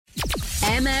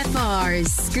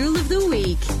MFR's School of the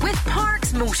Week with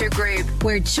Parks Motor Group,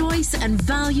 where choice and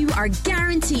value are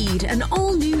guaranteed in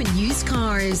all new and used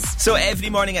cars. So every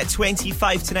morning at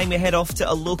 25 to 9 we head off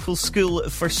to a local school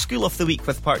for School of the Week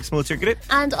with Parks Motor Group.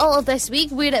 And all of this week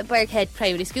we're at Burghead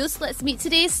Primary School, so let's meet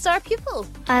today's star pupil.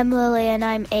 I'm Lilly and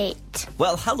I'm 8.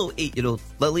 Well, hello 8-year-old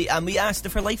Lily, and we asked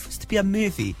if her life was to be a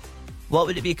movie, what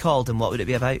would it be called and what would it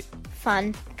be about?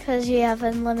 Fun, because you have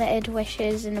unlimited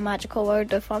wishes in a magical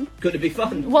world of fun. Could it be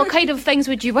fun? What kind of things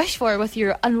would you wish for with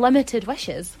your unlimited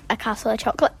wishes? A castle of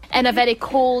chocolate. In a very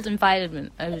cold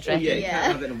environment, I would reckon. You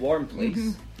can't have it in a warm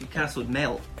place. Your castle would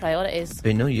melt. Priorities. It'd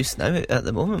be no use now at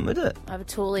the moment, would it? I would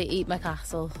totally eat my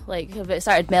castle. Like, if it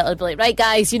started melting, I'd be like, right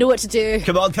guys, you know what to do.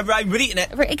 Come on, come round, we're eating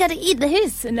it. We're gonna eat the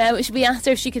house. And now we asked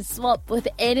her if she could swap with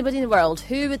anybody in the world.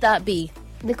 Who would that be?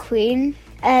 The Queen,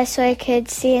 so I could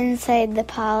see inside the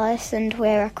palace and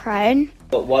wear a crown.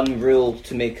 But one rule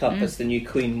to make up as the new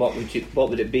queen, what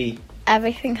would it be?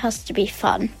 Everything has to be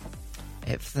fun.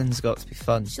 Everything's got to be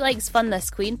fun. She likes fun, this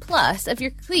queen. Plus, if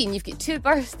you're queen, you've got 2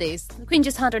 birthdays. The queen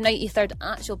just had her 93rd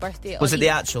actual birthday. Was it the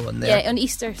actual one there? Yeah, on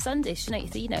Easter Sunday. She's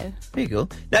 93 now. There you go.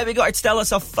 Now we got her to tell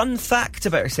us a fun fact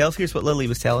about herself. Here's what Lily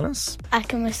was telling us. I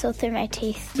can whistle through my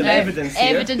teeth. Some evidence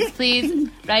here. Evidence, please.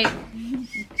 Right.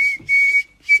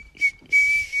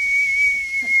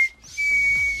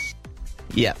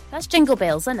 Yeah. That's Jingle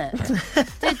Bells, isn't it?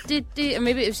 Or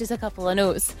maybe it was just a couple of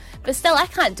notes. But still, I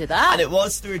can't do that. And it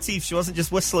was through her teeth. She wasn't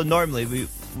just whistling normally. We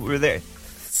were there.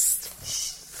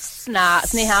 Nah,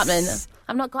 it's not happening.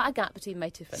 I've not got a gap between my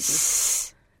 2 front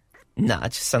teeth. Nah,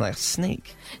 it just sounded like a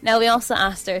snake. Now, we also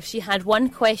asked her if she had one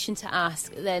question to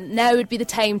ask, then now would be the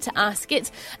time to ask it,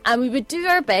 and we would do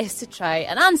our best to try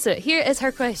and answer it. Here is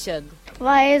her question.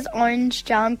 Why is orange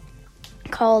jam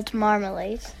called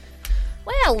marmalade?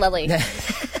 Well, Lily,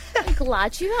 I'm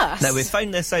glad you asked. Now, we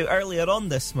found this out earlier on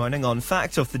this morning on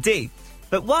Fact of the Day.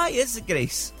 But why is it,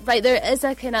 Grace? Right, there is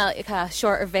a kind of like a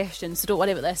shorter version, so don't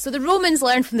worry about this. So the Romans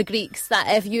learned from the Greeks that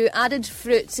if you added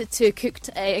fruit to cooked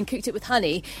and cooked it with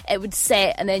honey, it would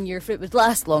set and then your fruit would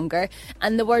last longer.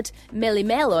 And the word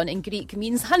melimelon in Greek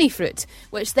means honey fruit,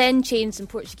 which then changed in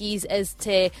Portuguese is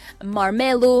to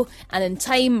marmelo, and in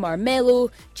time marmelo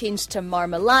changed to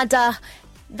marmelada,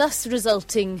 thus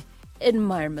resulting in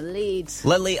marmalade.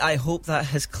 Lily, I hope that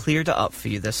has cleared it up for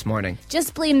you this morning.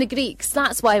 Just blame the Greeks.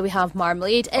 That's why we have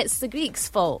marmalade. It's the Greeks'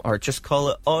 fault. Or just call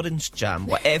it orange jam,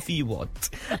 whatever you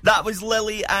want. That was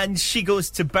Lily, and she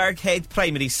goes to Burghead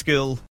Primary School.